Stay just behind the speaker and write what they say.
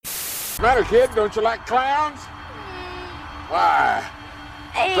matter, kid? Don't you like clowns? Why?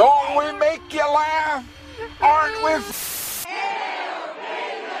 Don't we make you laugh? Aren't we?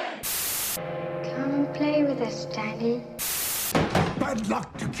 Come play with us, Danny. Bad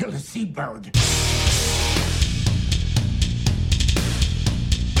luck to kill a seabird.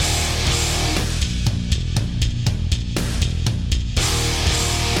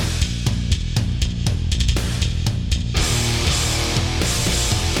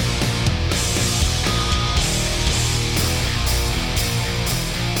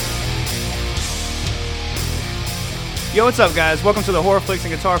 Yo, what's up, guys? Welcome to the Horror Flicks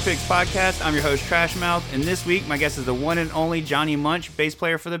and Guitar Picks podcast. I'm your host, Trashmouth, and this week, my guest is the one and only Johnny Muench, bass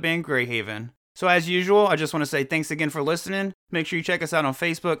player for the band Greyhaven. So as usual, I just want to say thanks again for listening. Make sure you check us out on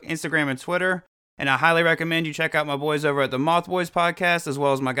Facebook, Instagram, and Twitter. And I highly recommend you check out my boys over at the Moth Boys podcast, as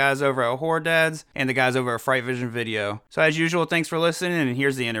well as my guys over at Horror Dads, and the guys over at Fright Vision Video. So as usual, thanks for listening, and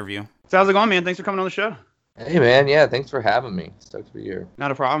here's the interview. So how's it going, man? Thanks for coming on the show. Hey, man. Yeah, thanks for having me. Stoked to be here. Not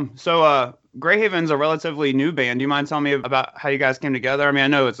a problem. So, Greyhaven's a relatively new band. Do you mind telling me about how you guys came together? I mean, I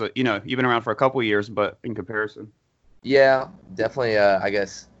know it's you've been around for a couple years, but in comparison. Yeah, definitely. I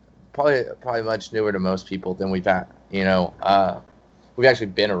guess probably much newer to most people than we've had. We've actually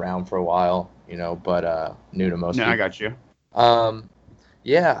been around for a while. But new to most. No, people. I got you.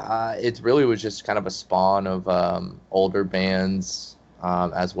 It really was just kind of a spawn of older bands,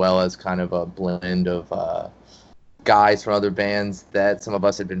 as well as kind of a blend of guys from other bands that some of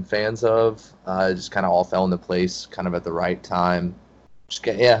us had been fans of. Just kind of all fell into place kind of at the right time.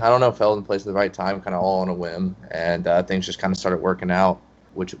 Fell into place at the right time, kind of all on a whim. And things just kind of started working out,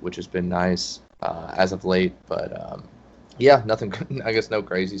 which has been nice as of late. But nothing, I guess no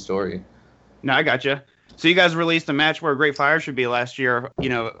crazy story. No, I got you. So you guys released a Match Where Great Fire Should Be last year,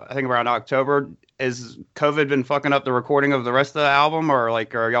 I think around October. Has COVID been fucking up the recording of the rest of the album, or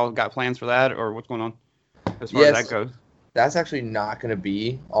are y'all got plans for that, or what's going on as far as that goes? That's actually not going to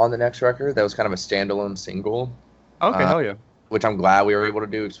be on the next record. That was kind of a standalone single. Okay, hell yeah. Which I'm glad we were able to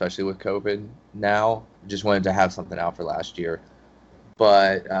do, especially with COVID now. Just wanted to have something out for last year.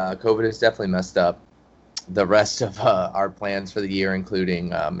 But COVID has definitely messed up the rest of our plans for the year,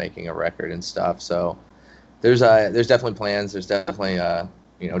 including making a record and stuff. So there's definitely plans. There's definitely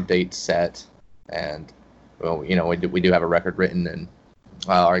dates set, and we do have a record written and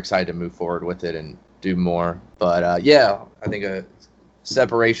are excited to move forward with it and do more. But I think a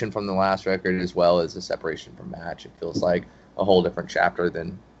separation from the last record as well as a separation from Match. It feels like a whole different chapter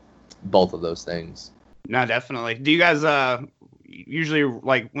than both of those things. No, definitely. Do you guys usually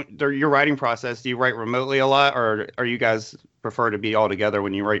your writing process? Do you write remotely a lot, or are you guys prefer to be all together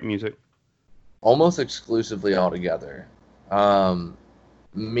when you write music? Almost exclusively all together.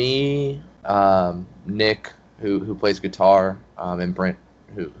 Me, Nick, who plays guitar, and Brent,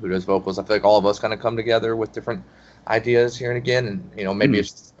 who does vocals. I feel like all of us kind of come together with different ideas here and again, and maybe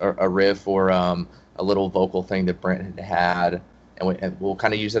it's a riff or a little vocal thing that Brent had, and we'll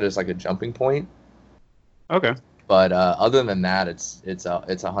kind of use it as like a jumping point. Okay. But other than that, it's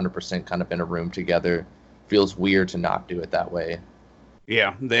 100% kind of in a room together. Feels weird to not do it that way.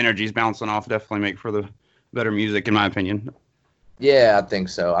 Yeah, the energy's bouncing off. Definitely make for the better music, in my opinion. Yeah, I think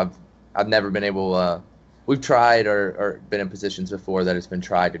so. I've never been able. We've tried or been in positions before that it's been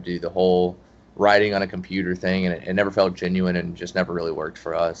tried to do the whole writing on a computer thing, and it never felt genuine and just never really worked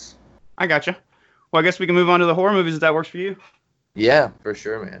for us. I gotcha. Well, I guess we can move on to the horror movies if that works for you. Yeah, for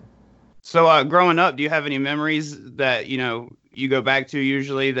sure, man. So, growing up, do you have any memories that, you go back to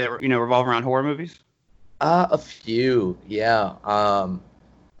usually that, revolve around horror movies? A few, yeah.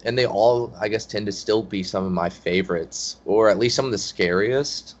 And they all, I guess, tend to still be some of my favorites, or at least some of the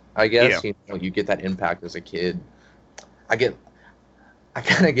scariest, I guess. Yeah. You get that impact as a kid. I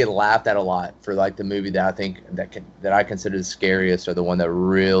kind of get laughed at a lot for, like, the movie that I think that I consider the scariest, or the one that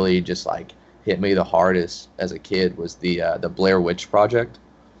really just, like, hit me the hardest as a kid was the Blair Witch Project.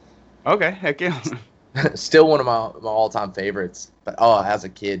 Okay, heck yeah. Still one of my all-time favorites. But, as a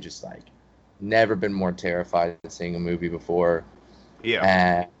kid, just, like, never been more terrified of seeing a movie before. Yeah.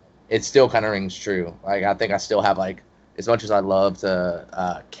 And it still kind of rings true. Like, I think I still have, like, as much as I love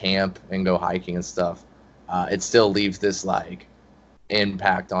to camp and go hiking and stuff, it still leaves this, like,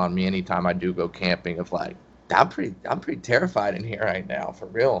 impact on me anytime I do go camping of, like, I'm pretty terrified in here right now, for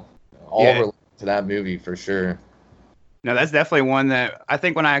real. All related to that movie, for sure. No, that's definitely one that I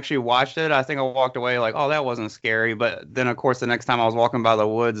think when I actually watched it, I think I walked away like, oh, that wasn't scary. But then, of course, the next time I was walking by the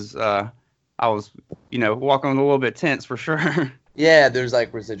woods, I was, walking a little bit tense for sure. Yeah, there's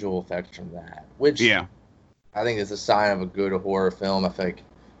like residual effects from that, which I think is a sign of a good horror film. I think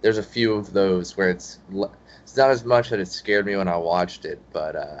there's a few of those where it's not as much that it scared me when I watched it,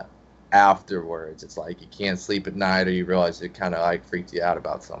 but afterwards. It's like you can't sleep at night, or you realize it kind of like freaked you out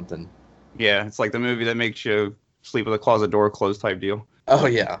about something. Yeah, it's like the movie that makes you sleep with a closet door closed type deal. Oh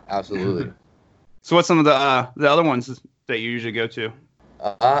yeah, absolutely. So what's some of the other ones that you usually go to?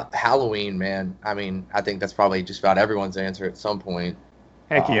 Halloween, man. I mean, I think that's probably just about everyone's answer at some point.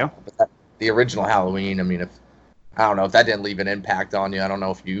 Heck yeah. But the original Halloween, I mean, I don't know if that didn't leave an impact on you. I don't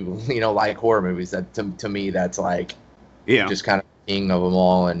know if you like horror movies. That to me, that's like just kind of king of them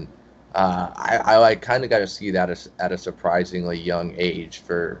all. And I like kind of got to see that at a surprisingly young age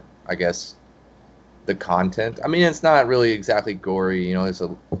for, I guess, the content. I mean, it's not really exactly gory. It's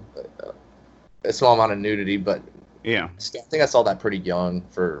a small amount of nudity, but yeah, I think I saw that pretty young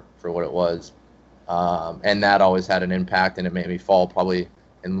for what it was. And that always had an impact, and it made me fall probably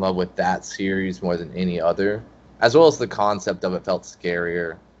in love with that series more than any other, as well as the concept of it felt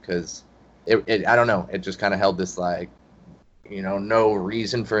scarier because it I don't know, it just kind of held this like, no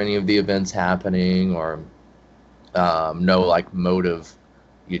reason for any of the events happening, or no like motive.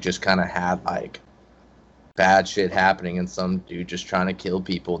 You just kind of had like bad shit happening and some dude just trying to kill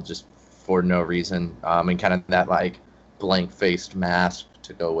people just for no reason, and kind of that like blank-faced mask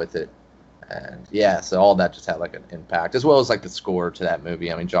to go with it. And yeah, so all that just had like an impact, as well as like the score to that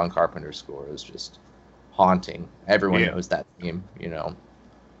movie. I mean, John Carpenter's score is just haunting. Everyone knows that theme,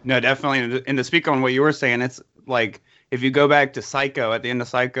 No, definitely. And to speak on what you were saying, it's like if you go back to Psycho, at the end of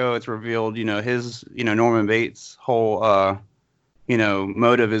Psycho, it's revealed, his, Norman Bates' whole,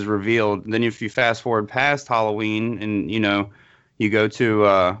 motive is revealed. And then if you fast forward past Halloween and, you go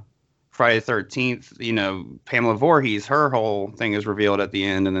to Friday the 13th, Pamela Voorhees, her whole thing is revealed at the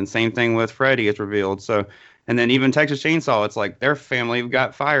end. And then same thing with Freddy is revealed. So, and then even Texas Chainsaw, it's like their family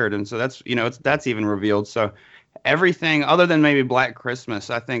got fired. And so that's, that's even revealed. So everything other than maybe Black Christmas,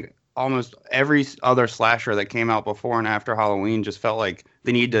 I think almost every other slasher that came out before and after Halloween just felt like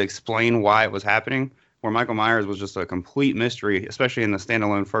they needed to explain why it was happening, where Michael Myers was just a complete mystery, especially in the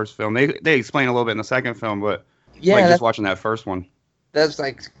standalone first film. They explain a little bit in the second film, but just watching that first one. That's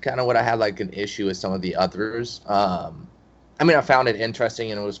like kind of what I had like an issue with some of the others. I mean, I found it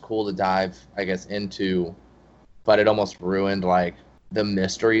interesting and it was cool to dive, I guess, into, but it almost ruined like the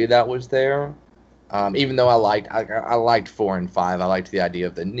mystery that was there. Even though I liked 4 and 5, I liked the idea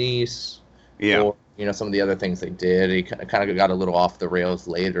of the niece. Yeah. Or, some of the other things they did. It kind of got a little off the rails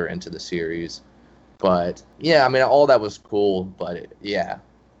later into the series. But yeah, I mean, all that was cool. But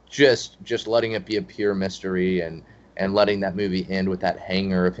just letting it be a pure mystery and letting that movie end with that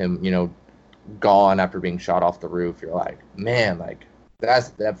hanger of him, gone after being shot off the roof. You're like, man, like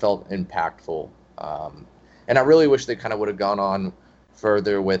that felt impactful. And I really wish they kind of would have gone on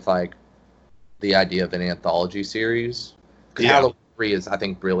further with like the idea of an anthology series. Because Halloween 3 is, I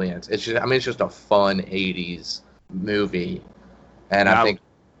think, brilliant. It's just a fun 80s movie. And I think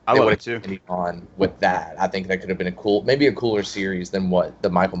I love it too. On with that, I think that could have been maybe a cooler series than what the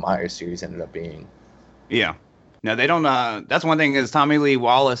Michael Myers series ended up being. Yeah. No, they don't. That's one thing is Tommy Lee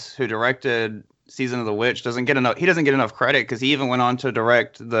Wallace, who directed Season of the Witch, doesn't get enough credit because he even went on to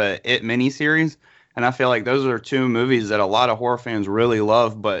direct the It miniseries. And I feel like those are 2 movies that a lot of horror fans really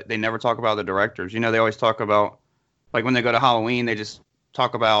love, but they never talk about the directors. They always talk about, like when they go to Halloween, they just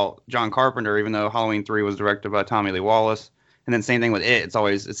talk about John Carpenter, even though Halloween 3 was directed by Tommy Lee Wallace. And then same thing with It.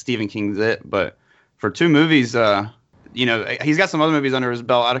 It's Stephen King's It. But for 2 movies, he's got some other movies under his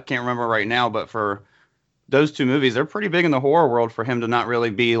belt. I can't remember right now, but for those 2 movies, they're pretty big in the horror world for him to not really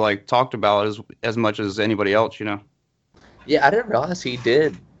be like talked about as much as anybody else, Yeah, I didn't realize he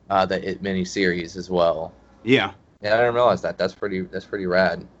did the It miniseries as well. Yeah, I didn't realize that. That's pretty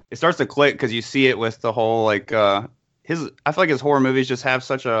rad. It starts to click because you see it with the whole like I feel like his horror movies just have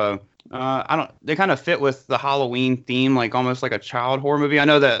such a they kind of fit with the Halloween theme, like almost like a child horror movie. I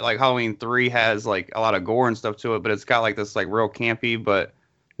know that like Halloween 3 has like a lot of gore and stuff to it, but it's got like this like real campy but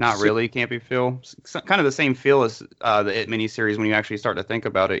not really campy feel. Kind of the same feel as the It miniseries when you actually start to think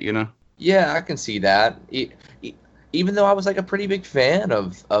about it, Yeah, I can see that. Even though I was like a pretty big fan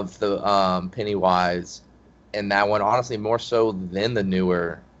of the Pennywise, and that one, honestly, more so than the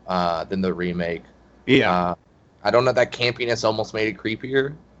newer, than the remake. Yeah. I don't know, that campiness almost made it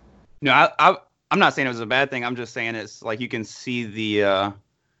creepier. No, I'm not saying it was a bad thing. I'm just saying it's like you can see the,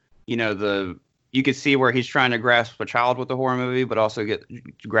 you can see where he's trying to grasp a child with the horror movie, but also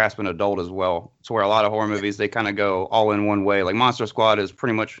grasp an adult as well. So where a lot of horror movies, they kind of go all in one way. Like Monster Squad is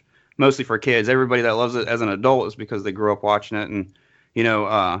pretty much mostly for kids. Everybody that loves it as an adult is because they grew up watching it. And,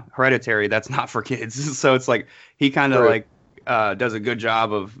 Hereditary, that's not for kids. So it's like he kind of like does a good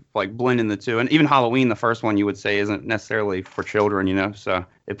job of like blending the 2. And even Halloween, the first one, you would say isn't necessarily for children, so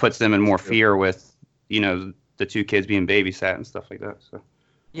it puts them in more fear with, the 2 kids being babysat and stuff like that. So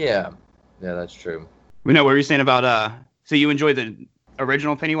Yeah, yeah, that's true. We know what were you saying about so you enjoyed the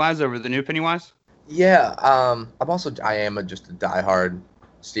original Pennywise over the new Pennywise? Yeah, I am just a diehard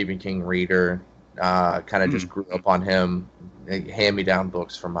Stephen King reader. Kind of just grew up on him. Hand me down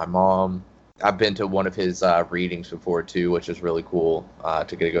books from my mom. I've been to one of his readings before too, which is really cool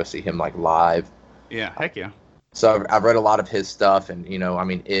to get to go see him like live. Yeah, heck yeah. So I've read a lot of his stuff, and I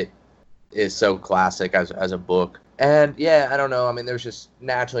mean, it is so classic as a book. And yeah, I don't know. I mean, there's just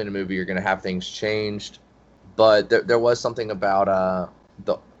naturally in a movie you're gonna have things changed, but there was something about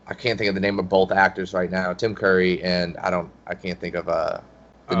the I can't think of the name of both actors right now, Tim Curry and I can't think of the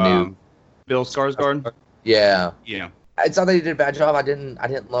new Bill Skarsgård. Yeah. Yeah. It's not that he did a bad job. I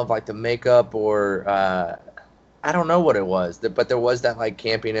didn't love like the makeup or I don't know what it was, but there was that like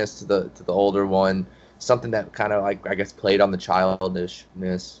campiness to the older one, something that kind of like I guess played on the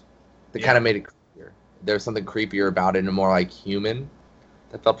childishness. That kind of made it creepier. There's something creepier about it and more like human.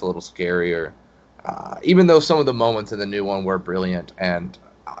 That felt a little scarier. Even though some of the moments in the new one were brilliant and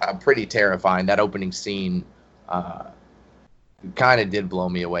pretty terrifying. That opening scene kind of did blow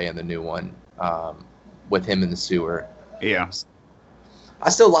me away in the new one with him in the sewer. Yeah. I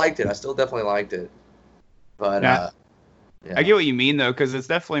still liked it. I still definitely liked it. But yeah. Yeah. I get what you mean though, because it's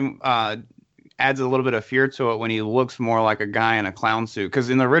definitely adds a little bit of fear to it when he looks more like a guy in a clown suit.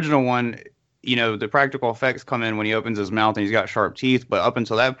 Because in the original one, the practical effects come in when he opens his mouth and he's got sharp teeth. But up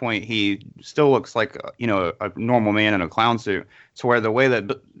until that point, he still looks like a normal man in a clown suit. To where the way that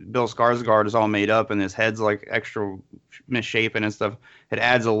Bill Skarsgård is all made up and his head's like extra misshapen and stuff, it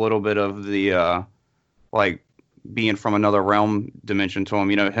adds a little bit of the like being from another realm dimension to him,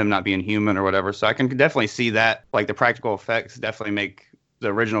 him not being human or whatever. So I can definitely see that, like the practical effects definitely make the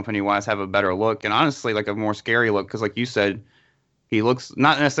original Pennywise have a better look and honestly like a more scary look. Cause like you said, he looks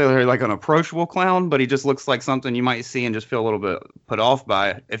not necessarily like an approachable clown, but he just looks like something you might see and just feel a little bit put off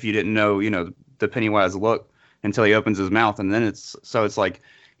by if you didn't know, the Pennywise look until he opens his mouth. And then it's like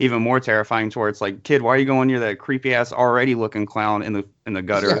even more terrifying to where it's like, kid, why are you going near that creepy ass already looking clown in the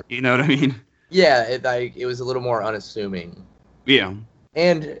gutter? Yeah. You know what I mean? Yeah, it was a little more unassuming. Yeah.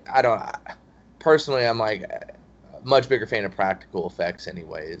 And personally, I'm like a much bigger fan of practical effects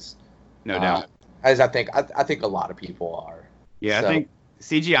anyways. No doubt. As I think a lot of people are. Yeah, so. I think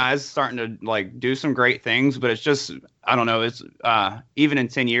CGI is starting to like do some great things, but it's just, I don't know, it's even in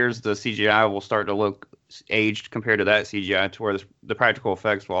 10 years, the CGI will start to look aged compared to that CGI to where the practical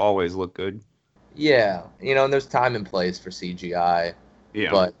effects will always look good. Yeah, and there's time and place for CGI.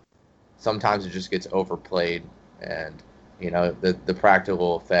 Yeah. But sometimes it just gets overplayed, and the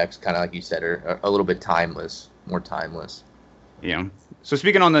practical effects, kind of like you said, are a little bit more timeless. Yeah. So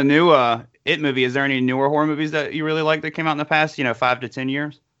speaking on the new It movie, is there any newer horror movies that you really like that came out in the past 5 to 10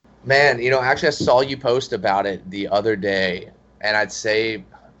 years? Man, actually I saw you post about it the other day, and I'd say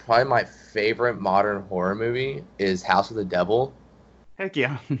probably my favorite modern horror movie is House of the Devil. Heck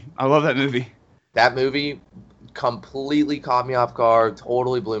yeah. I love that movie. That movie completely caught me off guard,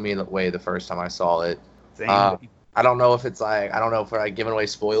 totally blew me away the first time I saw it. Same. I don't know if we're like giving away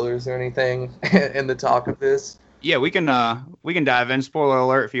spoilers or anything in the talk of this. Yeah, we can dive in. Spoiler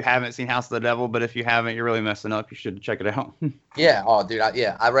alert if you haven't seen House of the Devil, but if you haven't, you're really messing up. You should check it out. Yeah. Oh, dude.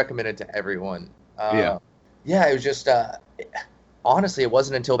 I recommend it to everyone. Yeah, it was just honestly, it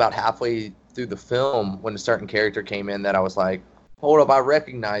wasn't until about halfway through the film when a certain character came in that I was like, hold up, I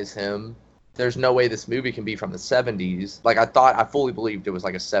recognize him. There's no way this movie can be from the 70s. Like I fully believed it was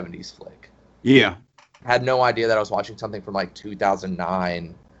like a 70s flick. Yeah. I had no idea that I was watching something from like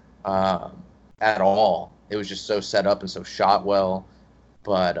 2009 at all. It was just so set up and so shot well.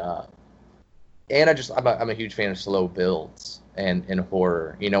 But and I'm a huge fan of slow builds and in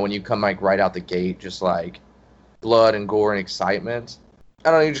horror. When you come like right out the gate, just like blood and gore and excitement. I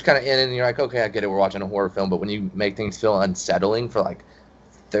don't know, you're just kind of in it and you're like, okay, I get it, we're watching a horror film. But when you make things feel unsettling for like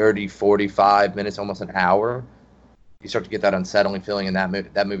 30, 45 minutes, almost an hour, you start to get that unsettling feeling, and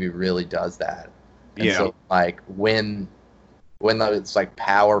that movie really does that. And yeah. So like when it's like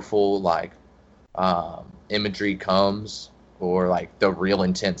powerful like imagery comes, or like the real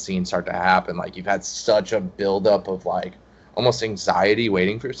intense scenes start to happen, like you've had such a buildup of like almost anxiety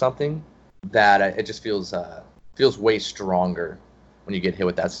waiting for something, that it just feels way stronger when you get hit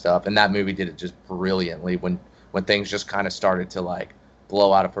with that stuff. And that movie did it just brilliantly when things just kind of started to like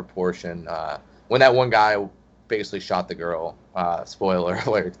blow out of proportion. When that one guy basically shot the girl, spoiler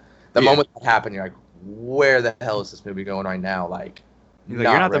alert, the moment that happened, you're like, where the hell is this movie going right now? Like, you're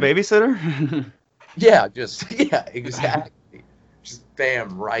not ready. The babysitter? Yeah, exactly. Just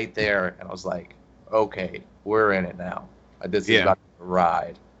bam, right there. And I was like, okay, we're in it now. This is about to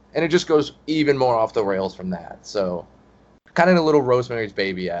ride. And it just goes even more off the rails from that. So kind of a little Rosemary's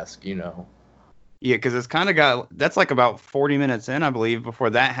Baby-esque, you know. Yeah, because it's kind of that's like about 40 minutes in, I believe, before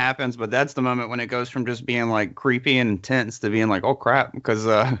that happens. But that's the moment when it goes from just being like creepy and intense to being like, oh crap. Because,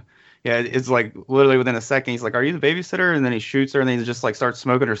 yeah, it's like literally within a second, he's like, are you the babysitter? And then he shoots her and then he just like starts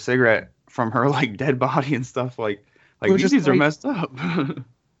smoking her cigarette from her like dead body and stuff. Like these dudes are messed up.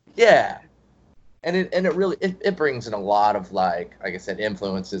 Yeah. And it really brings in a lot of, like I said,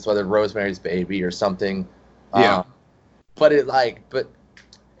 influences, whether Rosemary's Baby or something. Yeah. But it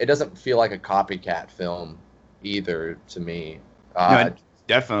doesn't feel like a copycat film either to me. No, it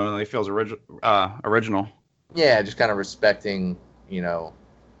definitely feels original. Yeah, just kind of respecting, you know,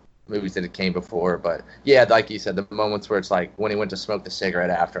 movies that it came before. But yeah, like you said, the moments where it's like when he went to smoke the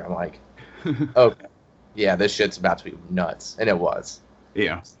cigarette after, I'm like, okay, yeah, this shit's about to be nuts, and it was.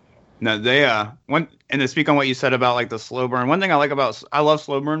 Yeah. No, they and to speak on what you said about like the slow burn. One thing I love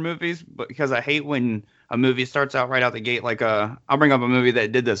slow burn movies, but because I hate when a movie starts out right out the gate. Like I'll bring up a movie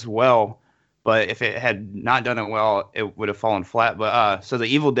that did this well, but if it had not done it well, it would have fallen flat. But so the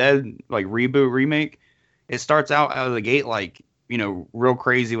Evil Dead like reboot remake, it starts out of the gate like, you know, real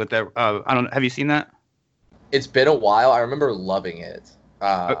crazy with that. I don't. Have you seen that? It's been a while. I remember loving it.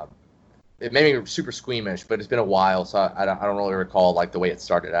 It made me super squeamish, but it's been a while, so I don't really recall like the way it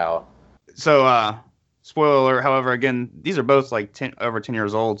started out. So, spoiler alert, however, again, these are both like over 10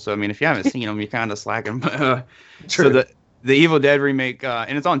 years old. So, I mean, if you haven't seen them, you're kind of slacking. But, so the Evil Dead remake,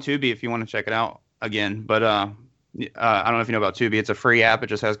 and it's on Tubi if you want to check it out again. But I don't know if you know about Tubi. It's a free app. It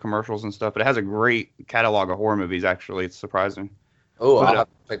just has commercials and stuff. But it has a great catalog of horror movies, actually. It's surprising. Oh, I'll have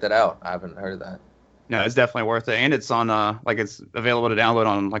to check that out. I haven't heard of that. No, it's definitely worth it. And it's on, like, it's available to download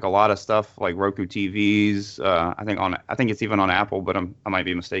on, like, a lot of stuff, like Roku TVs. I think it's even on Apple, but I might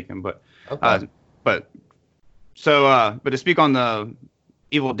be mistaken. But, okay. But to speak on the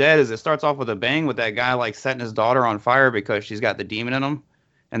Evil Dead, is it starts off with a bang with that guy, like, setting his daughter on fire because she's got the demon in him.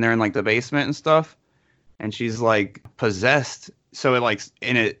 And they're in, like, the basement and stuff. And she's, like, possessed. So, it, like,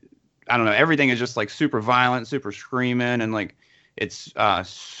 I don't know, everything is just, like, super violent, super screaming, and, like, it's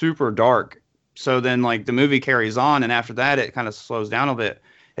super dark. So then, like, the movie carries on, and after that, it kind of slows down a bit.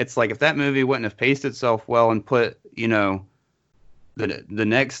 It's like if that movie wouldn't have paced itself well and put, you know, the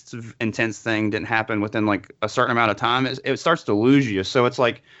next intense thing didn't happen within, like, a certain amount of time, it starts to lose you. So it's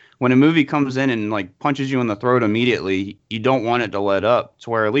like when a movie comes in and, like, punches you in the throat immediately, you don't want it to let up. To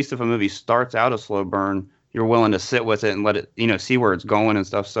where at least if a movie starts out a slow burn, you're willing to sit with it and let it, you know, see where it's going and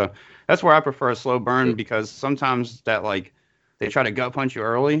stuff. So that's where I prefer a slow burn, because sometimes that, like, they try to gut punch you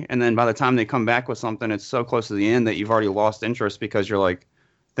early, and then by the time they come back with something, it's so close to the end that you've already lost interest because you're like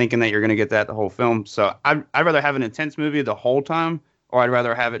thinking that you're going to get that the whole film. So I'd rather have an intense movie the whole time, or I'd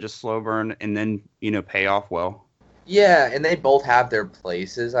rather have it just slow burn and then, you know, pay off well. Yeah, and they both have their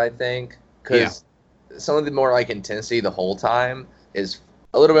places, I think, because some of the more like intensity the whole time is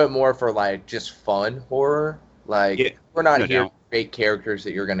a little bit more for like just fun horror. Like we're not here to create characters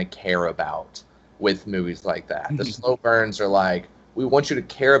that you're going to care about with movies like that. The slow burns are like, we want you to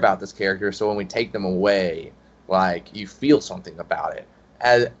care about this character, so when we take them away, like, you feel something about it.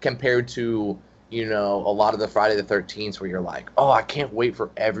 As compared to, you know, a lot of the Friday the 13th where you're like, oh, I can't wait for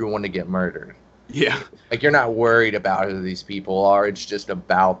everyone to get murdered. Yeah. Like, you're not worried about who these people are. It's just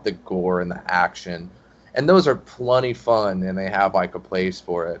about the gore and the action. And those are plenty fun, and they have, like, a place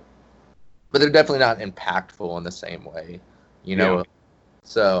for it. But they're definitely not impactful in the same way, you know? Yeah.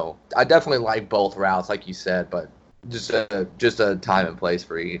 So I definitely like both routes, like you said, but just a time and place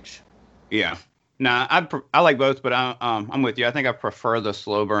for each. Yeah. Nah, I like both, but I'm with you. I think I prefer the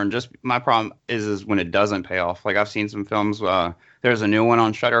slow burn. Just my problem is when it doesn't pay off. Like, I've seen some films. There's a new one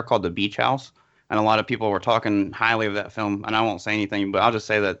on Shudder called The Beach House, and a lot of people were talking highly of that film. And I won't say anything, but I'll just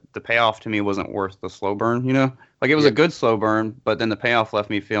say that the payoff to me wasn't worth the slow burn. You know, like, it was a good slow burn, but then the payoff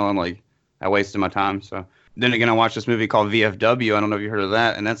left me feeling like I wasted my time. So. Then again, I watched this movie called VFW. I don't know if you heard of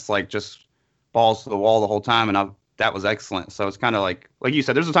that, and that's like just balls to the wall the whole time, and that was excellent. So it's kind of like you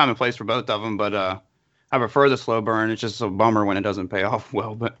said, there's a time and place for both of them, but I prefer the slow burn. It's just a bummer when it doesn't pay off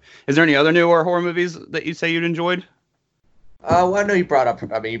well. But is there any other newer horror movies that you say you'd enjoyed? Well, I know you brought up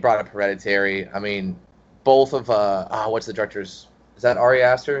Hereditary. I mean, both of what's the director's? Is that Ari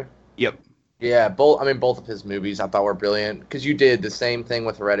Aster? Yep. Yeah, both of his movies I thought were brilliant, because you did the same thing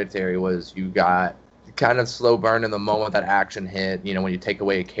with Hereditary. Was you got kind of slow burn in the moment that action hit, you know, when you take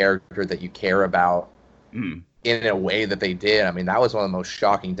away a character that you care about in a way that they did. I mean, that was one of the most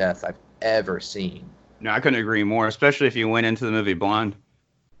shocking deaths I've ever seen. No, I couldn't agree more, especially if you went into the movie blind.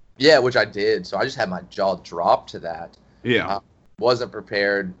 Yeah, which I did. So I just had my jaw drop to that. Yeah. Wasn't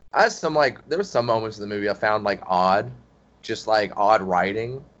prepared. There were some moments in the movie I found like odd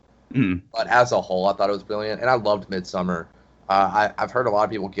writing. But as a whole, I thought it was brilliant. And I loved Midsummer. I've heard a lot of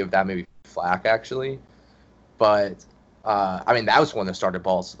people give that movie flack, actually. But, I mean, that was one that started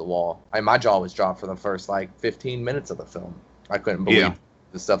balls to the wall. I mean, my jaw was dropped for the first, 15 minutes of the film. I couldn't believe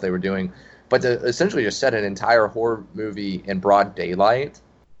the stuff they were doing. But to essentially just set an entire horror movie in broad daylight,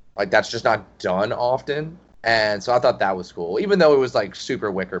 that's just not done often. And so I thought that was cool, even though it was, super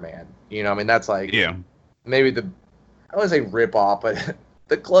Wicker Man. I mean, that's, maybe I don't want to say rip-off, but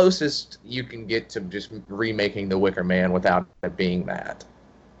the closest you can get to just remaking the Wicker Man without it being that.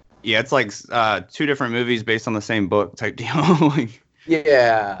 Yeah, it's two different movies based on the same book type deal.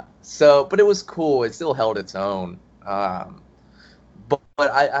 Yeah. So, but it was cool. It still held its own.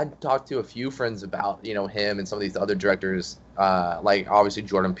 But I talked to a few friends about, him and some of these other directors, obviously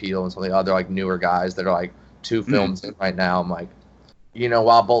Jordan Peele and some of the other, newer guys that are, 2 films in right now. I'm like,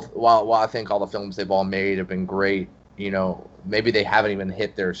 while I think all the films they've all made have been great, maybe they haven't even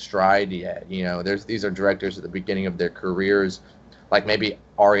hit their stride yet. These are directors at the beginning of their careers. Maybe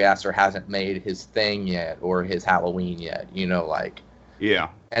Ari Aster hasn't made his Thing yet or his Halloween yet, Yeah.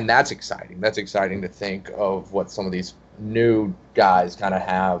 And that's exciting. That's exciting to think of what some of these new guys kind of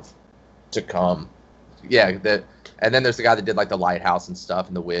have to come. Yeah, and then there's the guy that did, The Lighthouse and stuff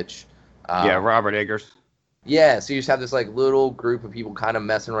and The Witch. Robert Eggers. Yeah, so you just have this, little group of people kind of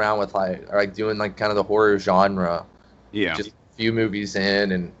messing around with, doing, kind of the horror genre. Yeah. Just a few movies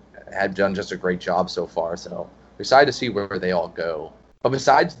in and have done just a great job so far, so excited to see where they all go. But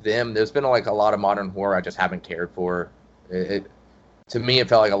besides them, there's been a lot of modern horror I just haven't cared for. To me, it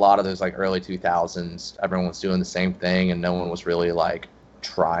felt like a lot of those early 2000s, everyone was doing the same thing and no one was really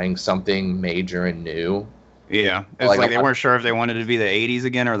trying something major and new. Yeah, it's they weren't sure if they wanted to be the 80s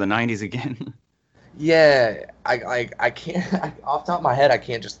again or the 90s again. Yeah, I can't off the top of my head I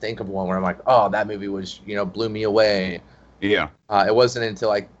can't just think of one where I'm like, oh, that movie was blew me away. Yeah. It wasn't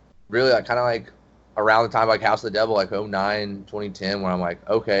until really kind of around the time House of the Devil, 2009, 2010, where I'm like,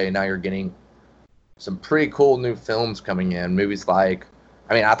 okay, now you're getting some pretty cool new films coming in. Movies I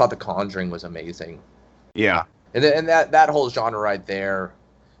thought The Conjuring was amazing. Yeah. And that whole genre right there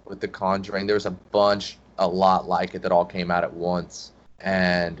with The Conjuring, there was a lot like it that all came out at once.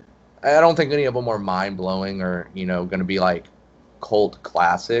 And I don't think any of them were mind-blowing or, going to be cult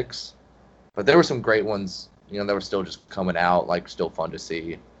classics. But there were some great ones, that were still just coming out, still fun to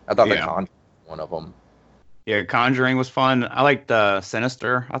see. I thought The Conjuring was one of them. Yeah, Conjuring was fun. I liked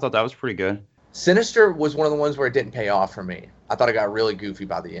Sinister. I thought that was pretty good. Sinister was one of the ones where it didn't pay off for me. I thought it got really goofy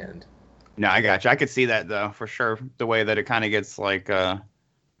by the end. No, I got you. I could see that, though, for sure. The way that it kind of gets,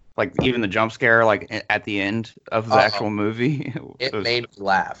 even the jump scare, at the end of the actual movie. It made me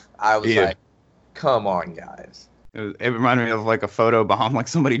laugh. I was like, come on, guys. It reminded me of, a photo bomb,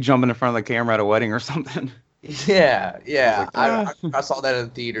 somebody jumping in front of the camera at a wedding or something. Yeah. I saw that in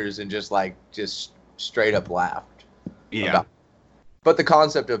theaters and just straight up laughed. Yeah. But the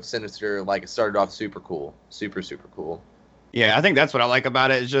concept of Sinister, it started off super cool. Super, super cool. Yeah, I think that's what I like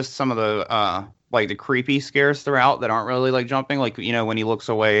about it is just some of the, the creepy scares throughout that aren't really, jumping. When he looks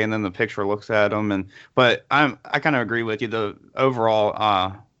away and then the picture looks at him. But I kind of agree with you. The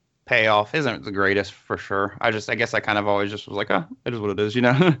overall payoff isn't the greatest for sure. I guess I kind of always just was like, oh, it is what it is,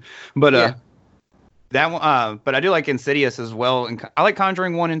 But, yeah. That one, but I do like Insidious as well, and I like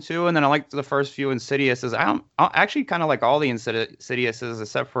Conjuring 1 and 2, and then I like the first few Insidiouses. I actually kind of like all the Insidiouses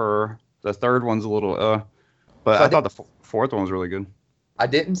except for the third one's a little but so I thought the fourth one was really good. I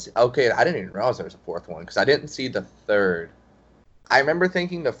didn't even realize there was a fourth one because I didn't see the third. I remember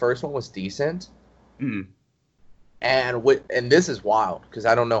thinking the first one was decent. Mm. And this is wild because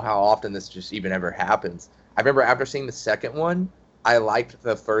I don't know how often this just even ever happens. I remember after seeing the second one, I liked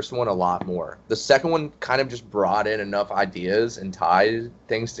the first one a lot more. The second one kind of just brought in enough ideas and tied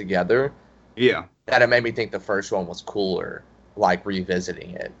things together. Yeah. That it made me think the first one was cooler,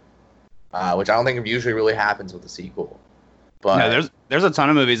 revisiting it. Which I don't think usually really happens with a sequel. But no, there's a ton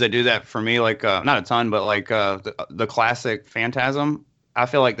of movies that do that for me, not a ton, but the classic Phantasm. I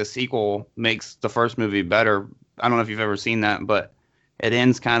feel like the sequel makes the first movie better. I don't know if you've ever seen that, but it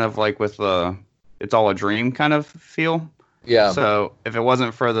ends kind of with it's all a dream kind of feel. Yeah. So if it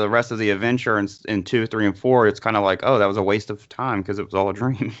wasn't for the rest of the adventure in 2, 3, and 4, it's kind of oh, that was a waste of time because it was all a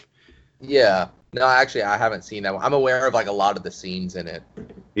dream. Yeah. No, actually, I haven't seen that one. I'm aware of a lot of the scenes in it.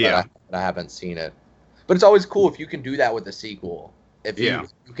 Yeah. But I haven't seen it. But it's always cool if you can do that with a sequel. If you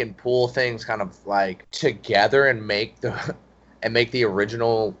can pull things kind of together and make the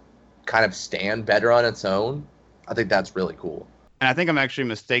original kind of stand better on its own. I think that's really cool. And I think I'm actually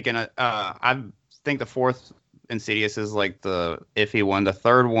mistaken. I think the fourth Insidious is the iffy one. The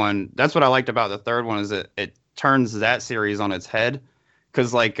third one, that's what I liked about the third one, is that it turns that series on its head.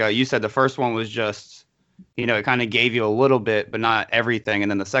 Because you said, the first one was just it kind of gave you a little bit, but not everything.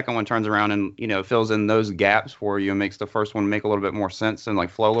 And then the second one turns around and, fills in those gaps for you and makes the first one make a little bit more sense and like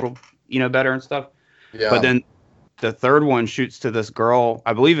flow a little, better and stuff. Yeah. But then the third one shoots to this girl.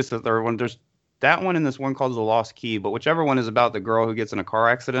 I believe it's the third one. There's that one and this one called The Lost Key, but whichever one is about the girl who gets in a car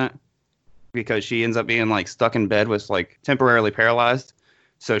accident because she ends up being like stuck in bed with like temporarily paralyzed.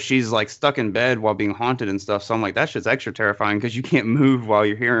 So she's like stuck in bed while being haunted and stuff. So I'm like, that shit's extra terrifying because you can't move while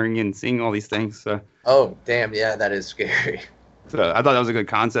you're hearing and seeing all these things. So. Oh, damn. Yeah, that is scary. So I thought that was a good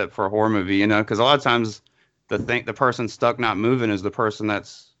concept for a horror movie, because a lot of times the person stuck not moving is the person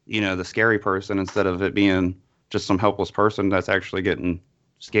that's, the scary person instead of it being just some helpless person that's actually getting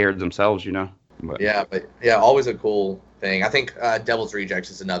scared themselves, But. Yeah, always a cool thing. I think Devil's Rejects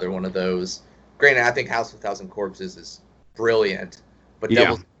is another one of those. Granted, I think House of a Thousand Corpses is brilliant. But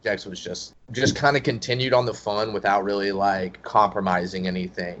Devil's Rejects was just kind of continued on the fun without really like compromising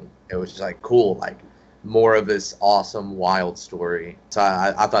anything. It was just like cool, like more of this awesome wild story. So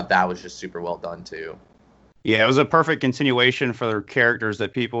I thought that was just super well done too. Yeah, it was a perfect continuation for their characters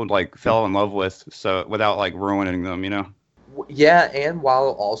that people like fell in love with. So without like ruining them, Yeah, and while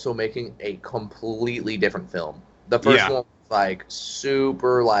also making a completely different film. The first one was like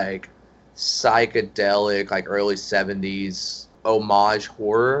super like psychedelic, like early 70s. Homage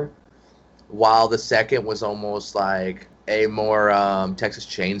horror, while the second was almost like a more Texas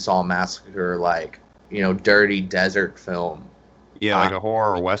Chainsaw Massacre, like dirty desert film. Yeah, like a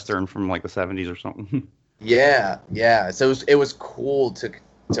horror or western from like the 70s or something. Yeah. So it was cool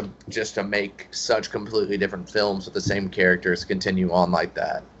to make such completely different films with the same characters continue on like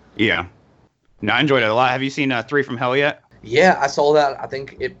that. Yeah. No, I enjoyed it a lot. Have you seen 3 from Hell yet? Yeah, I saw that. I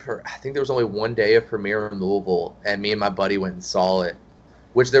think there was only one day of premiere in Louisville, and me and my buddy went and saw it.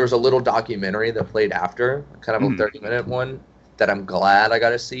 Which there was a little documentary that played after, kind of a 30-minute one that I'm glad I got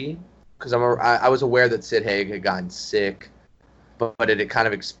to see, because I was aware that Sid Haig had gotten sick, but it kind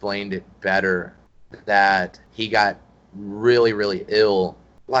of explained it better that he got really, really ill,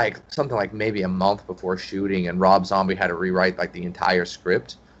 like something like maybe a month before shooting, and Rob Zombie had to rewrite like the entire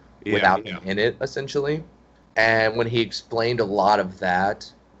script without him in it, essentially. And when he explained a lot of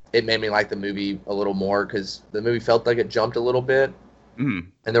that, it made me like the movie a little more because the movie felt like it jumped a little bit.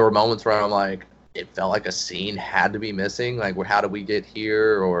 And there were moments where I'm like, it felt like a scene had to be missing. Like, well, how did we get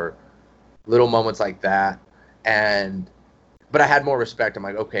here? Or little moments like that. But I had more respect. I'm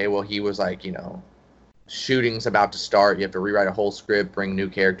like, okay, well, he was like, shooting's about to start. You have to rewrite a whole script, bring new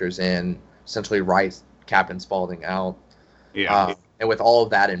characters in, essentially write Captain Spaulding out. Yeah. And with all of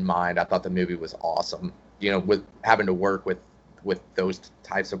that in mind, I thought the movie was awesome. With having to work with those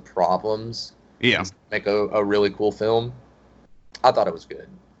types of problems, make a really cool film. I thought it was good.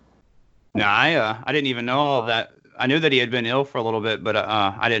 No, I didn't even know all of that. I knew that he had been ill for a little bit, but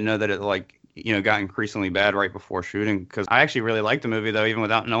I didn't know that it got increasingly bad right before shooting. Because I actually really liked the movie though, even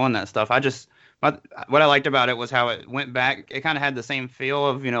without knowing that stuff. What I liked about it was how it went back. It kind of had the same feel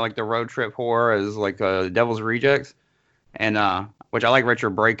of like the road trip horror as like Devil's Rejects, and which I like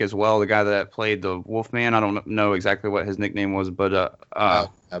Richard Brake as well, the guy that played the Wolfman. I don't know exactly what his nickname was, but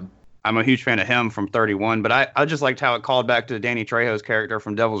I'm a huge fan of him from 31. But I just liked how it called back to Danny Trejo's character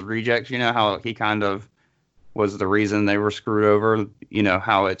from Devil's Rejects. How he kind of was the reason they were screwed over.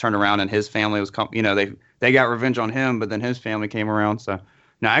 How it turned around and his family was, they got revenge on him, but then his family came around. So,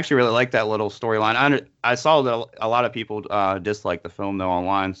 no, I actually really like that little storyline. I saw that a lot of people dislike the film though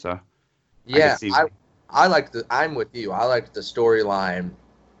online. So yeah, I'm with you. I liked the storyline,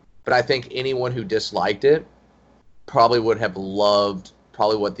 but I think anyone who disliked it probably would have loved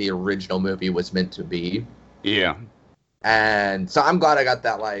what the original movie was meant to be. Yeah. And so I'm glad I got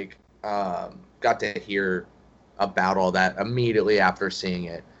that, got to hear about all that immediately after seeing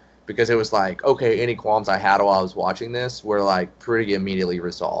it, because it was like, okay, any qualms I had while I was watching this were like pretty immediately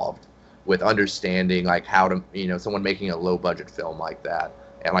resolved with understanding like how to, someone making a low budget film like that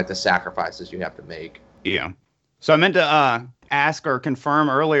and like the sacrifices you have to make. Yeah. So I meant to ask or confirm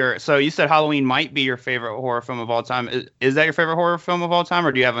earlier. So you said Halloween might be your favorite horror film of all time. Is that your favorite horror film of all time,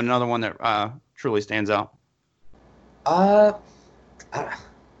 or do you have another one that truly stands out? I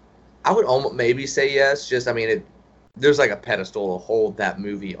would almost maybe say yes. Just, there's like a pedestal to hold that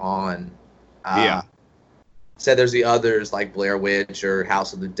movie on. Said there's the others like Blair Witch or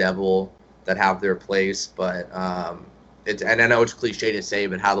House of the Devil that have their place, but and I know it's cliche to say,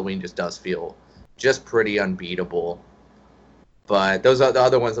 but Halloween just does feel just pretty unbeatable. But those are the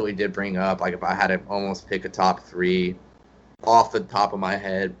other ones that we did bring up. Like if I had to almost pick a top 3 off the top of my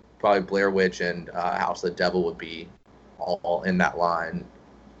head, probably Blair Witch and House of the Devil would be all in that line.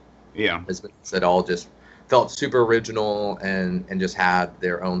 Yeah. It all just felt super original and just had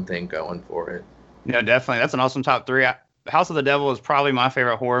their own thing going for it. Yeah, definitely. That's an awesome top three. House of the Devil is probably my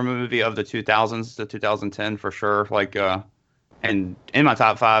favorite horror movie of the 2000s to 2010 for sure. And in my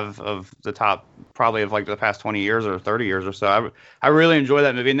top five of the top probably of like the past 20 years or 30 years or so. I really enjoy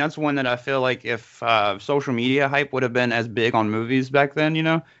that movie, and that's one that I feel like if social media hype would have been as big on movies back then,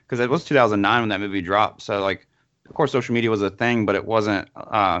 because it was 2009 when that movie dropped. So like, of course, social media was a thing, but it wasn't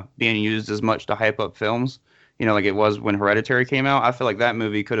being used as much to hype up films. Like it was when Hereditary came out. I feel like that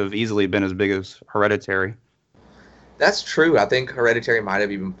movie could have easily been as big as Hereditary. That's true. I think Hereditary might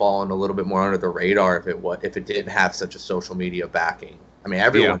have even fallen a little bit more under the radar if it didn't have such a social media backing. I mean,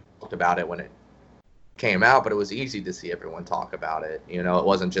 everyone talked about it when it came out, but it was easy to see everyone talk about it. It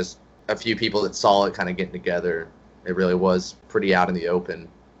wasn't just a few people that saw it kind of getting together. It really was pretty out in the open.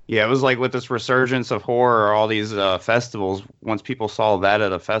 Yeah, it was like with this resurgence of horror, all these festivals. Once people saw that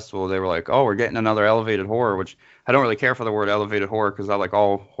at a festival, they were like, "Oh, we're getting another elevated horror." Which I don't really care for the word elevated horror because I like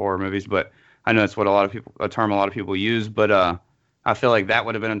all horror movies, but I know it's what a term a lot of people use. But I feel like that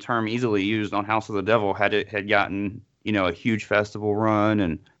would have been a term easily used on House of the Devil had it had gotten a huge festival run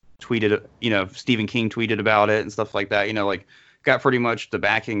and tweeted. Stephen King tweeted about it and stuff like that. Like got pretty much the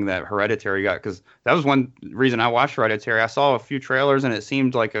backing that Hereditary got, because that was one reason I watched Hereditary. I saw a few trailers and it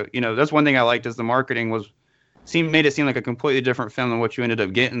seemed like that's one thing I liked is the marketing made it seem like a completely different film than what you ended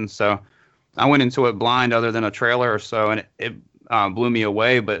up getting. So I went into it blind other than a trailer or so, and it blew me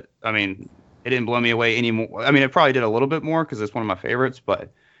away. But I mean, it didn't blow me away anymore. I mean, it probably did a little bit more because it's one of my favorites,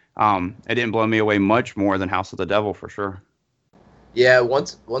 but it didn't blow me away much more than House of the Devil for sure. Yeah,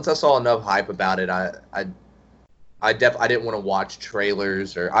 once I saw enough hype about it, I didn't want to watch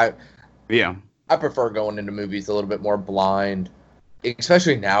trailers I prefer going into movies a little bit more blind,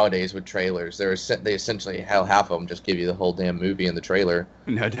 especially nowadays with trailers. They essentially half of them just give you the whole damn movie in the trailer.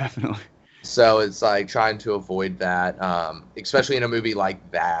 No, definitely. So it's like trying to avoid that, especially in a movie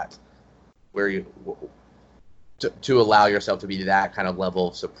like that, where you to allow yourself to be that kind of level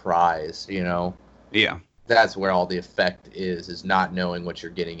of surprise. Yeah. That's where all the effect is not knowing what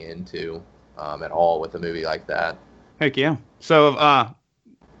you're getting into at all with a movie like that. Heck yeah. So,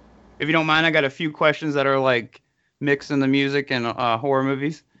 if you don't mind, I got a few questions that are like mixing the music and horror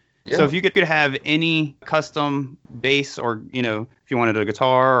movies. Yeah. So if you could have any custom bass or, if you wanted a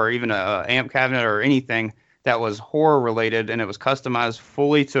guitar or even a amp cabinet or anything that was horror related and it was customized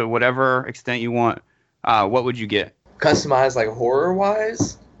fully to whatever extent you want, what would you get? Customized like horror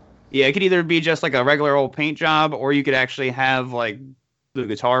wise? Yeah, it could either be just like a regular old paint job, or you could actually have like the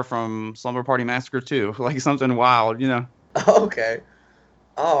guitar from Slumber Party Massacre 2, like something wild, Okay.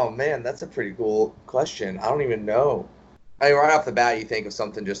 Oh, man, that's a pretty cool question. I don't even know. I mean, right off the bat, you think of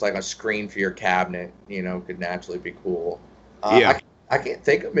something just like a screen for your cabinet, could naturally be cool. Yeah. I can't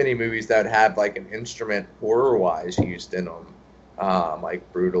think of many movies that have like an instrument horror-wise used in them,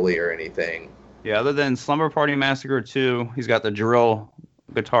 like brutally or anything. Yeah, other than Slumber Party Massacre 2, he's got the drill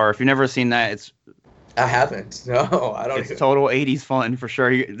guitar. If you've never seen that, I haven't. No, I don't. It's total 80s fun for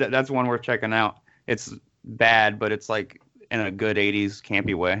sure. That's one worth checking out. It's bad, but it's like in a good 80s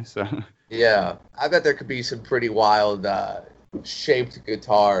campy way. So yeah, I bet there could be some pretty wild shaped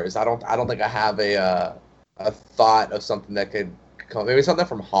guitars. I don't think I have a thought of something that could come. Maybe something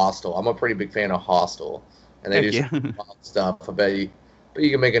from Hostel. I'm a pretty big fan of Hostel, and they do some wild stuff. I bet you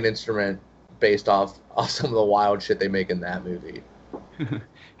can make an instrument based off some of the wild shit they make in that movie.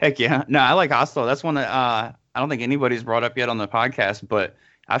 Heck yeah. No, I like Hostel. That's one that I don't think anybody's brought up yet on the podcast, but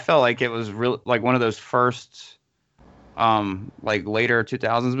I felt like it was real, like one of those first like later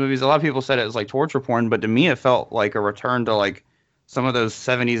 2000s movies. A lot of people said it was like torture porn, but to me it felt like a return to like some of those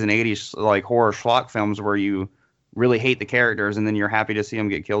 70s and 80s like horror schlock films where you really hate the characters and then you're happy to see them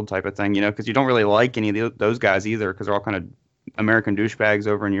get killed type of thing, because you don't really like any of those guys either because they're all kind of American douchebags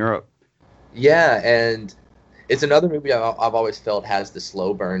over in Europe. Yeah, and it's another movie I've always felt has the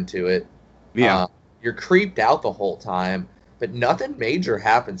slow burn to it. Yeah. You're creeped out the whole time, but nothing major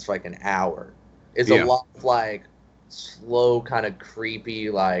happens for like an hour. It's a lot of like slow, kind of creepy,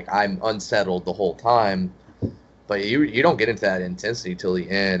 like I'm unsettled the whole time. But you don't get into that intensity till the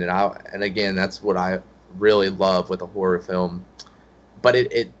end, and again, that's what I really love with a horror film. But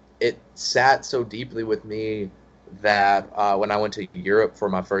it sat so deeply with me that when I went to Europe for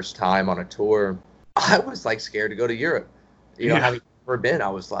my first time on a tour, I was like scared to go to Europe. Having never been, I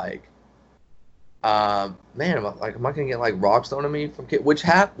was like, man, am I gonna get like rock thrown at me from kid? Which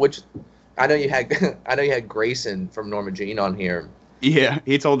I know you had Grayson from Norma Jean on here. Yeah,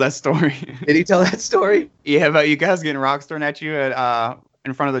 he told that story. Did he tell that story? Yeah, about you guys getting rocks thrown at you at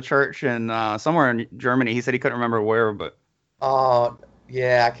in front of the church and somewhere in Germany. He said he couldn't remember where, but. Oh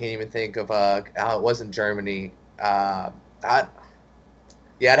yeah, I can't even think of it wasn't Germany.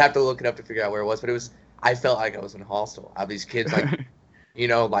 Yeah, I'd have to look it up to figure out where it was, but I felt like I was in Hostel. I have these kids like,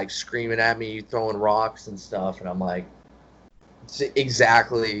 like screaming at me, throwing rocks and stuff, and I'm like, it's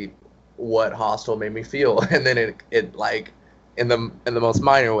exactly what Hostel made me feel. And then it like in the most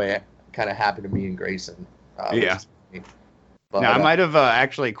minor way kind of happened to me and Grayson. Yeah. But, now I might have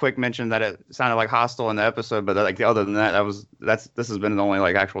actually quick mentioned that it sounded like Hostel in the episode, but like other than that, this has been the only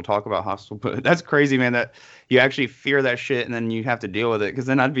like actual talk about Hostel. But that's crazy, man, that you actually fear that shit and then you have to deal with it. Because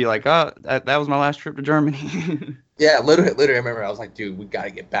then I'd be like, oh, that was my last trip to Germany. Yeah, literally, I remember I was like, dude, we got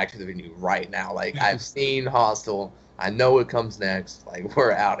to get back to the venue right now. Like, I've seen Hostel. I know what comes next. Like,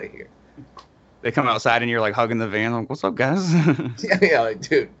 we're out of here. They come outside and you're like hugging the van. Like, what's up, guys? yeah, like,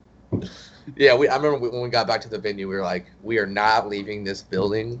 dude. Yeah, I remember when we got back to the venue, we were like, we are not leaving this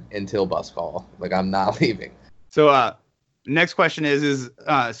building until bus call. Like, I'm not leaving. So, next question is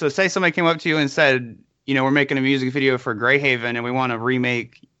so say somebody came up to you and said, we're making a music video for Greyhaven and we want to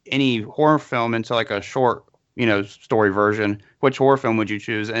remake any horror film into like a short, story version. Which horror film would you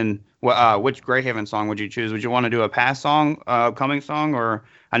choose? And which Greyhaven song would you choose? Would you want to do a past song, upcoming song? Or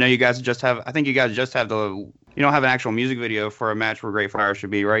I know you guys I think you guys just have you don't have an actual music video for a match where Great Fire Should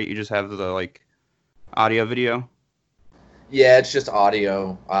Be, right? You just have the like audio video. Yeah, it's just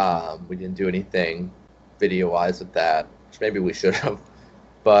audio. We didn't do anything video-wise with that, which maybe we should have.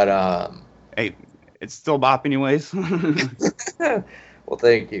 But hey, it's still bop anyways. Well,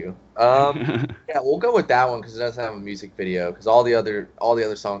 thank you. Yeah, we'll go with that one because it doesn't have a music video. Because all the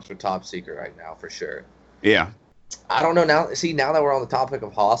other songs are top secret right now for sure. Yeah. I don't know now. See, now that we're on the topic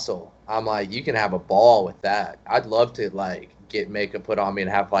of Hostel, I'm like, you can have a ball with that. I'd love to like get makeup put on me and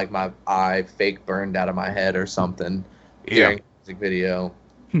have like my eye fake burned out of my head or something during a music video.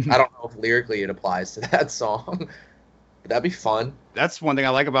 I don't know if lyrically it applies to that song, but that'd be fun. That's one thing I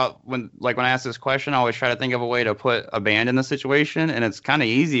like about when I ask this question, I always try to think of a way to put a band in the situation, and it's kind of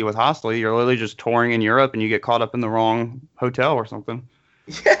easy with Hostel. You're literally just touring in Europe and you get caught up in the wrong hotel or something.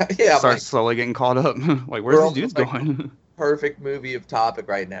 Yeah. Start slowly getting caught up. Like, where's these dudes going? Perfect movie of topic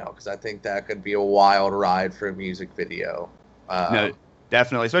right now because I think that could be a wild ride for a music video. No,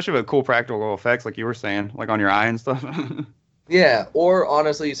 definitely, especially with cool practical effects, like you were saying, like on your eye and stuff. Yeah, or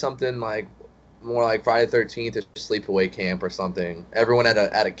honestly, something like more like Friday the 13th or Sleepaway Camp or something. Everyone at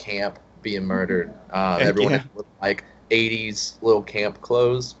a camp being murdered. Everyone in like 80s little camp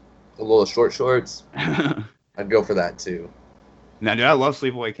clothes, little short shorts. I'd go for that too. No, dude, I love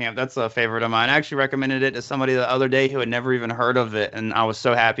Sleepaway Camp. That's a favorite of mine. I actually recommended it to somebody the other day who had never even heard of it, and I was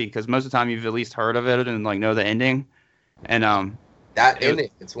so happy because most of the time you've at least heard of it and like know the ending. And that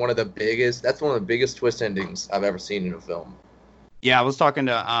ending, it's one of the biggest twist endings I've ever seen in a film. Yeah, I was talking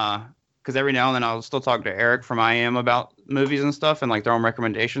to because every now and then I'll still talk to Eric from I Am about movies and stuff and like their own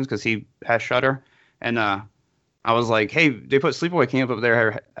recommendations because he has Shudder, and I was like, hey, they put Sleepaway Camp up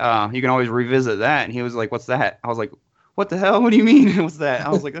there. You can always revisit that. And he was like, what's that? I was like, what the hell? What do you mean? What's that? I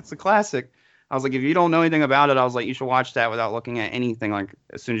was like, that's a classic. I was like, if you don't know anything about it, I was like, you should watch that without looking at anything like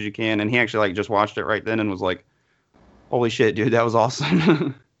as soon as you can. And he actually like just watched it right then and was like, holy shit, dude, that was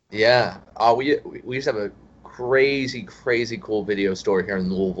awesome. Yeah. We used to have a crazy cool video store here in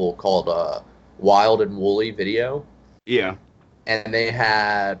Louisville called Wild and Woolly Video. Yeah. And they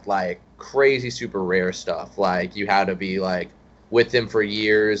had like crazy super rare stuff. Like you had to be like with them for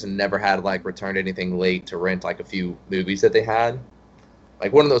years and never had like returned anything late to rent like a few movies that they had.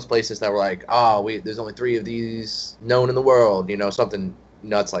 Like one of those places that were like, there's only 3 of these known in the world, something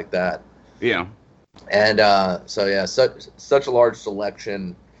nuts like that. Yeah. And so yeah, such a large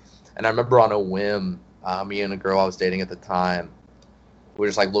selection. And I remember on a whim, me and a girl I was dating at the time, we were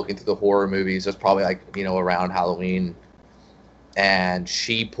just like looking through the horror movies. It was probably like, around Halloween. And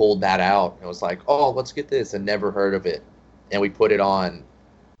she pulled that out and was like, oh, let's get this, and never heard of it. And we put it on.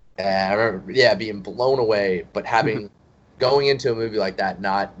 And I remember, being blown away, but going into a movie like that,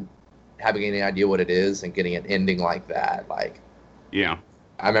 not having any idea what it is and getting an ending like that. Like, yeah.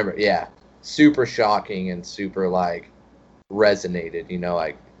 I remember, super shocking and super like resonated,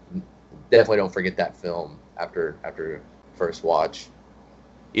 like definitely don't forget that film after first watch.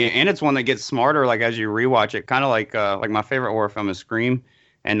 Yeah, and it's one that gets smarter like as you rewatch it, kind of like my favorite horror film is Scream,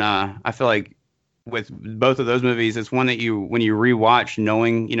 and I feel like with both of those movies, it's one that when you rewatch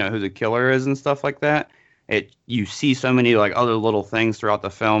knowing who the killer is and stuff like that, you see so many like other little things throughout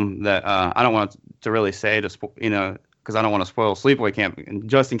the film that I don't want to really say to because I don't want to spoil Sleepaway Camp,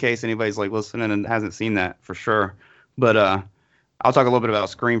 just in case anybody's like listening and hasn't seen that for sure. But I'll talk a little bit about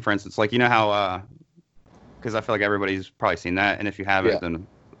Scream, for instance. Like, how, because I feel like everybody's probably seen that, and if you haven't, then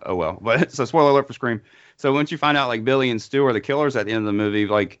oh well. But so spoiler alert for Scream. So once you find out like Billy and Stu are the killers at the end of the movie,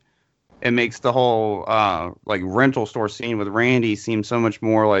 like it makes the whole like rental store scene with Randy seem so much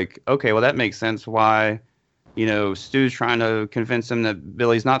more like, okay, well that makes sense why, Stu's trying to convince him that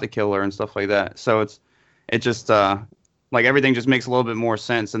Billy's not the killer and stuff like that. So it just like everything just makes a little bit more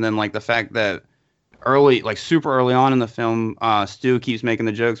sense. And then like the fact that super early on in the film, Stu keeps making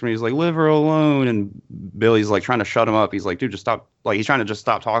the jokes when he's like, "Leave her alone," and Billy's like trying to shut him up. He's like, "Dude, just stop!" Like he's trying to just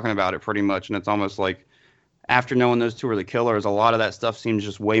stop talking about it, pretty much. And it's almost like after knowing those two are the killers, a lot of that stuff seems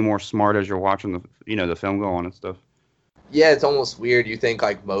just way more smart as you're watching the film go on and stuff. Yeah, it's almost weird. You think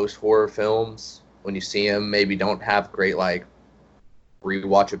like most horror films, when you see them, maybe don't have great like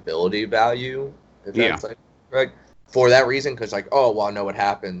rewatchability value. If that's like correct. For that reason, because like, oh, well, I know what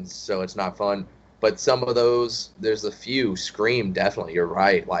happens, so it's not fun. But some of those, there's a few. Scream, definitely, you're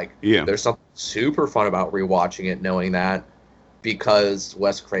right. Like, there's something super fun about rewatching it, knowing that, because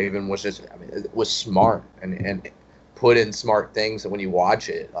Wes Craven was just, it was smart and put in smart things. And when you watch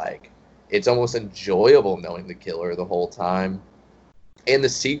it, like, it's almost enjoyable knowing the killer the whole time. And the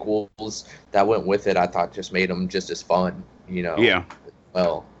sequels that went with it, I thought just made them just as fun, Yeah.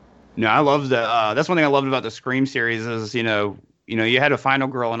 Well. No, I love that. That's one thing I loved about the Scream series is, you had a final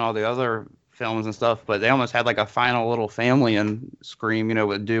girl and all the other films and stuff, but they almost had like a final little family in Scream,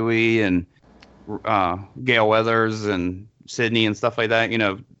 with Dewey and Gale Weathers and Sydney and stuff like that.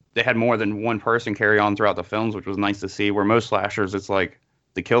 They had more than one person carry on throughout the films, which was nice to see, where most slashers, it's like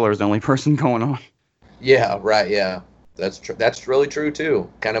the killer's the only person going on. Yeah, right, yeah. That's really true,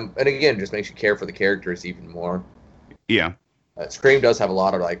 too. Kind of, and again, just makes you care for the characters even more. Yeah. Scream does have a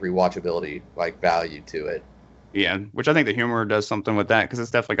lot of, like, rewatchability, like, value to it. Yeah, which I think the humor does something with that, because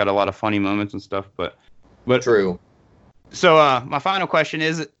it's definitely got a lot of funny moments and stuff. But true. So my final question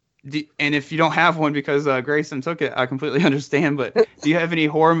is, and if you don't have one because Grayson took it, I completely understand. But do you have any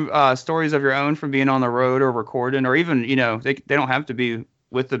horror stories of your own from being on the road or recording, or even they don't have to be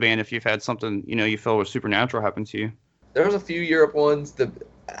with the band if you've had something you feel was supernatural happen to you? There was a few Europe ones. The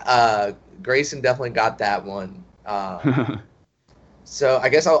Grayson definitely got that one. So I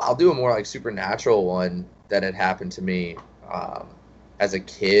guess I'll do a more like supernatural one that had happened to me as a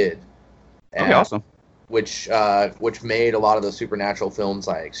kid. Okay, awesome. Which made a lot of those supernatural films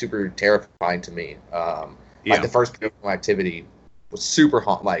like super terrifying to me. Like the first Paranormal Activity was super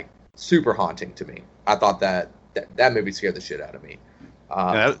haunting to me. I thought that movie scared the shit out of me.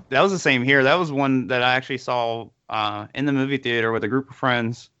 That was the same here. That was one that I actually saw in the movie theater with a group of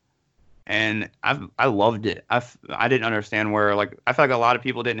friends. And I loved it. I didn't understand where, like, I feel like a lot of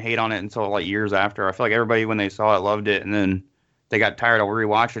people didn't hate on it until like years after. I feel like everybody when they saw it loved it, and then they got tired of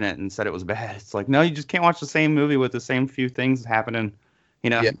rewatching it and said it was bad. It's like, no, you just can't watch the same movie with the same few things happening.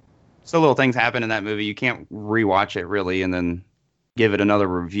 So little things happen in that movie. You can't rewatch it really and then give it another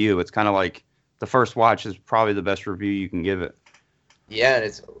review. It's kind of like the first watch is probably the best review you can give it. Yeah, and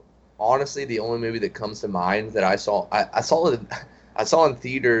it's honestly the only movie that comes to mind that I saw. I saw in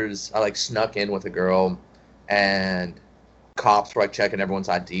theaters. I like snuck in with a girl, and cops were like checking everyone's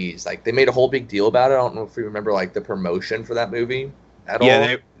IDs. Like they made a whole big deal about it. I don't know if you remember like the promotion for that movie at all.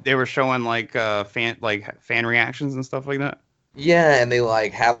 Yeah, they were showing like fan reactions and stuff like that. Yeah, and they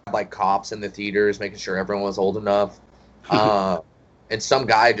like had like cops in the theaters making sure everyone was old enough. And some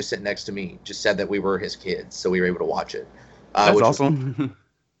guy just sitting next to me just said that we were his kids, so we were able to watch it. That's awesome.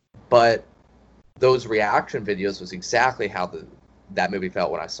 But those reaction videos was exactly how that movie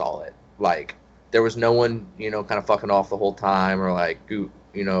felt when I saw it. Like, there was no one, kind of fucking off the whole time or, like,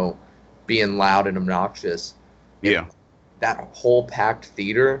 being loud and obnoxious. Yeah. That whole packed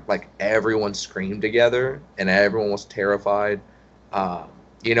theater, like, everyone screamed together and everyone was terrified.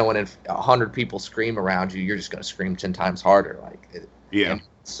 When if 100 people scream around you, you're just going to scream 10 times harder. Like, and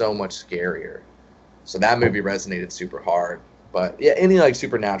so much scarier. So that movie resonated super hard. But, yeah, any, like,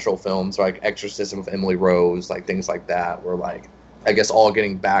 supernatural films, like Exorcism of Emily Rose, like, things like that were, like, I guess all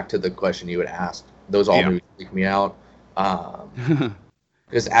getting back to the question you had asked, those all movies freak me out.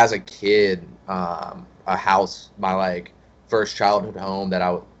 Because as a kid, a house, my like first childhood home that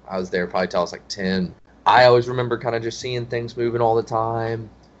I was there probably till I was like 10. I always remember kind of just seeing things moving all the time.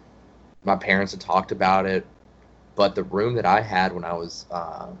 My parents had talked about it, but the room that I had when I was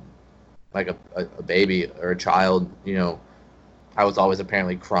like a baby or a child, I was always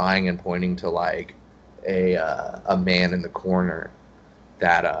apparently crying and pointing to like a man in the corner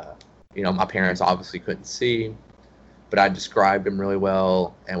that my parents obviously couldn't see, but I described him really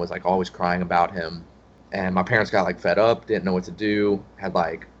well and was like always crying about him. And my parents got like fed up, didn't know what to do, had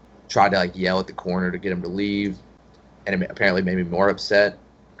like tried to like yell at the corner to get him to leave, and it apparently made me more upset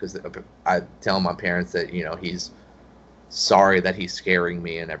because I tell my parents that he's sorry that he's scaring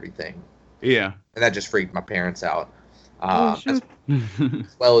me and everything. Yeah, and that just freaked my parents out. As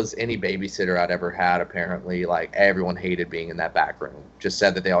well as any babysitter I'd ever had. Apparently, like everyone hated being in that back room. Just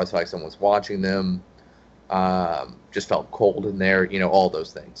said that they always felt like someone was watching them. Just felt cold in there. All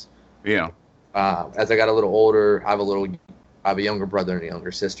those things. Yeah. As I got a little older, I have a younger brother and a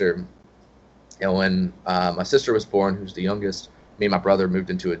younger sister. And when my sister was born, who's the youngest, me and my brother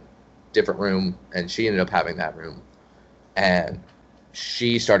moved into a different room, and she ended up having that room. And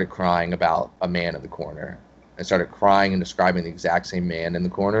she started crying about a man in the corner, and started crying and describing the exact same man in the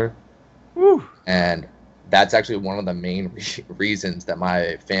corner. Woo. And that's actually one of the main reasons that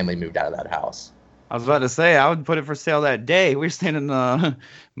my family moved out of that house. I was about to say, I would put it for sale that day. We were staying in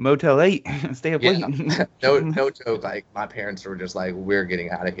Motel 8. Stay up late. No joke. Like, my parents were just like, we're getting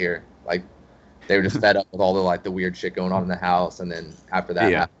out of here. Like, they were just fed up with all the weird shit going on in the house. And then after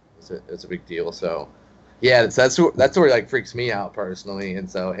that, it was a big deal. So, yeah, that's where like freaks me out personally. And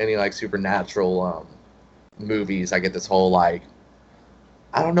so any like supernatural movies, I get this whole like,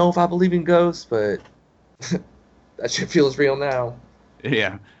 I don't know if I believe in ghosts, but that shit feels real now.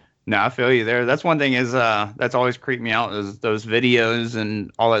 Yeah. No, I feel you there. That's one thing is that's always creeped me out is those videos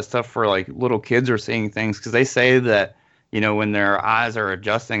and all that stuff for like little kids are seeing things, because they say that, when their eyes are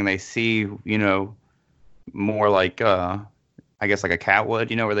adjusting, they see, more like I guess like a cat would,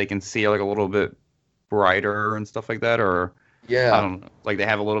 where they can see like a little bit brighter and stuff like that, or yeah, I don't like they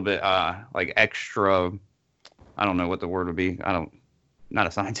have a little bit like extra. I don't know what the word would be. Not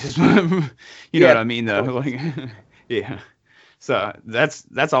a scientist, but you know what I mean though. Like, yeah. So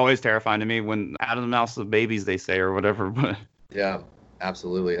that's always terrifying to me when out of the mouths of babies they say or whatever. But yeah,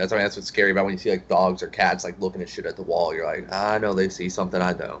 absolutely. That's what's scary about when you see like dogs or cats like looking at shit at the wall. You're like, I know they see something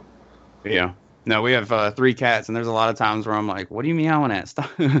I don't. Yeah. No, we have 3 cats, and there's a lot of times where I'm like, "What are you meowing at?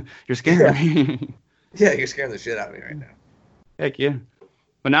 Stop! You're scaring me." Yeah, you're scaring the shit out of me right now. Heck yeah.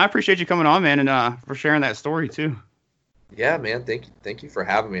 But no, I appreciate you coming on, man, and for sharing that story too. Yeah, man. Thank you for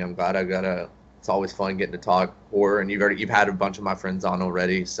having me. I'm glad I got a. It's always fun getting to talk horror, and you've had a bunch of my friends on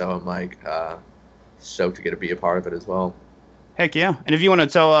already, so I'm like stoked to get to be a part of it as well. Heck yeah! And if you want to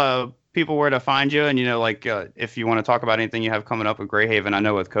tell people where to find you, and if you want to talk about anything you have coming up with Greyhaven, I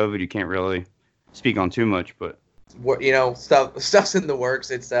know with COVID you can't really speak on too much, but stuff's in the works.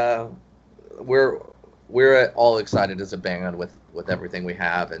 It's we're all excited as a band with everything we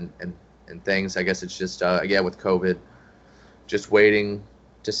have and things. I guess it's just with COVID, just waiting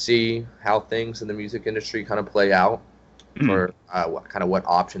to see how things in the music industry kind of play out for what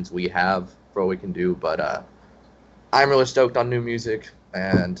options we have for what we can do. But I'm really stoked on new music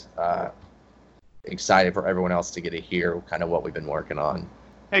and excited for everyone else to get to hear kind of what we've been working on.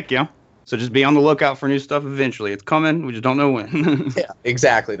 Heck yeah. So just be on the lookout for new stuff eventually. It's coming. We just don't know when. Yeah,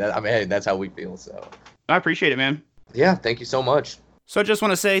 exactly. That's how we feel. So I appreciate it, man. Yeah, thank you so much. So I just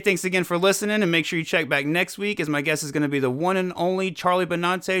want to say thanks again for listening, and make sure you check back next week, as my guest is going to be the one and only Charlie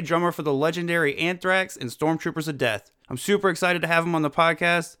Benante, drummer for the legendary Anthrax and Stormtroopers of Death. I'm super excited to have him on the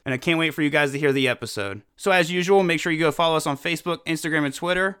podcast, and I can't wait for you guys to hear the episode. So as usual, make sure you go follow us on Facebook, Instagram, and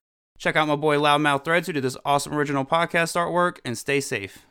Twitter. Check out my boy Loudmouth Threads, who did this awesome original podcast artwork, and stay safe.